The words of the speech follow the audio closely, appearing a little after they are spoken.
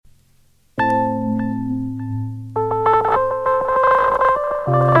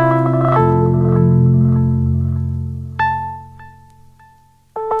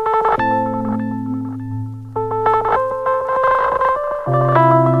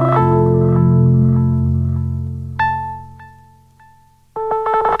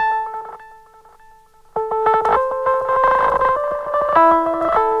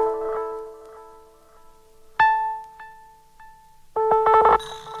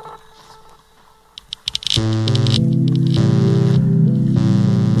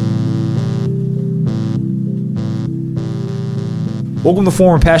Welcome to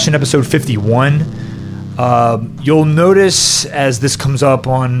Forum of Passion, episode 51. You'll notice as this comes up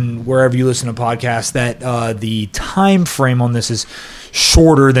on wherever you listen to podcasts that the time frame on this is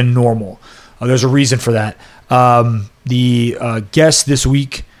shorter than normal. There's a reason for that. The guest this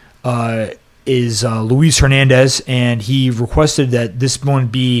week is Luis Hernandez, and he requested that this one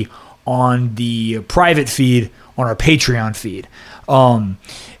be on the private feed on our Patreon feed.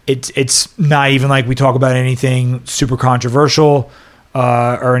 It's not even like we talk about anything super controversial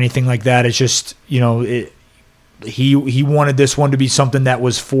or anything like that. It's just, he wanted this one to be something that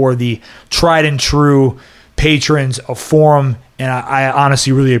was for the tried and true patrons of Forum, and I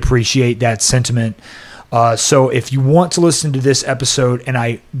honestly really appreciate that sentiment. So if you want to listen to this episode, and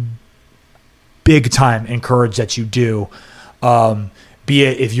I big time encourage that you do, be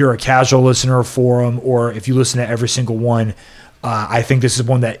it if you're a casual listener of Forum or if you listen to every single one, I think this is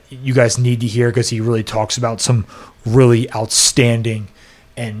one that you guys need to hear because he really talks about some really outstanding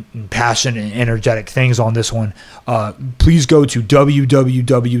and passionate and energetic things on this one. Please go to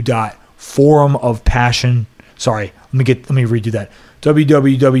www.forumofpassion. Sorry, let me redo that.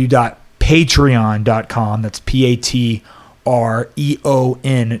 www.patreon.com. That's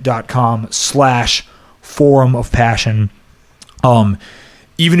patreon.com/Forum of Passion.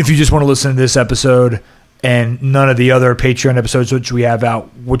 Even if you just want to listen to this episode and none of the other Patreon episodes which we have out,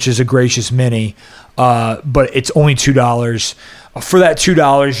 which is a gracious many, but it's only $2. For that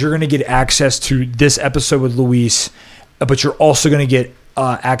 $2, you're going to get access to this episode with Luis, but you're also going to get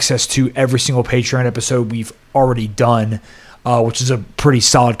access to every single Patreon episode we've already done, which is a pretty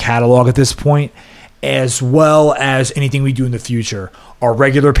solid catalog at this point, as well as anything we do in the future. Our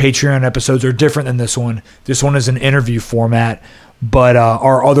regular Patreon episodes are different than this one. This one is an interview format, but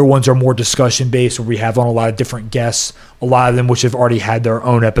our other ones are more discussion-based, where we have on a lot of different guests, a lot of them which have already had their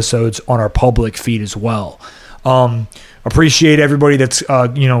own episodes on our public feed as well. Appreciate everybody that's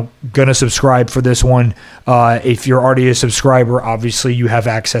going to subscribe for this one. If you're already a subscriber, obviously you have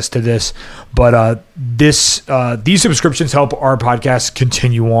access to this. But these subscriptions help our podcast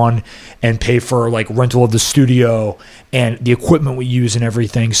continue on and pay for like rental of the studio and the equipment we use and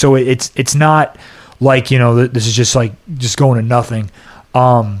everything. So it's not like this is just going to nothing.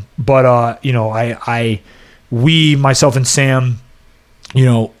 We myself and Sam,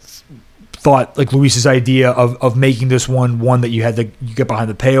 thought like Luis's idea of making this one that you get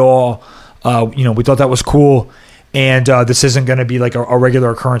behind the paywall. We thought that was cool, and this isn't going to be like a regular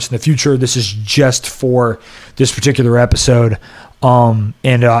occurrence in the future. This is just for this particular episode. And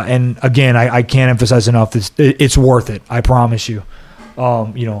again, I can't emphasize enough. It's worth it. I promise you.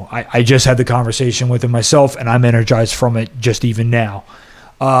 I just had the conversation with him myself, and I'm energized from it just even now.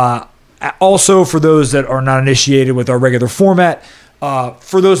 Also, for those that are not initiated with our regular format,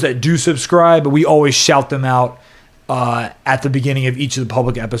 for those that do subscribe, we always shout them out at the beginning of each of the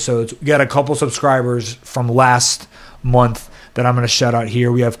public episodes. We got a couple subscribers from last month that I'm going to shout out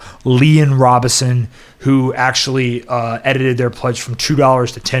here. We have Lee and Robinson, who actually edited their pledge from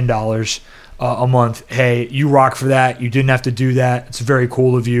 $2 to $10 a month. Hey, you rock for that. You didn't have to do that. It's very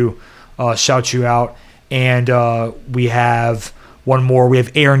cool of you. Shout you out. And we have one more. We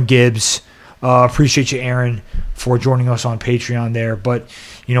have Aaron Gibbs. Appreciate you, Aaron, for joining us on Patreon there. But,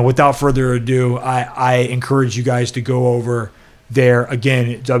 without further ado, I encourage you guys to go over there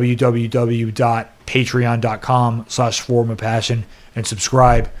again, www.patreon.com/Forum of Passion, and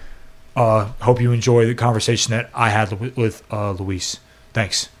subscribe. Hope you enjoy the conversation that I had with Luis.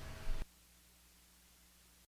 Thanks.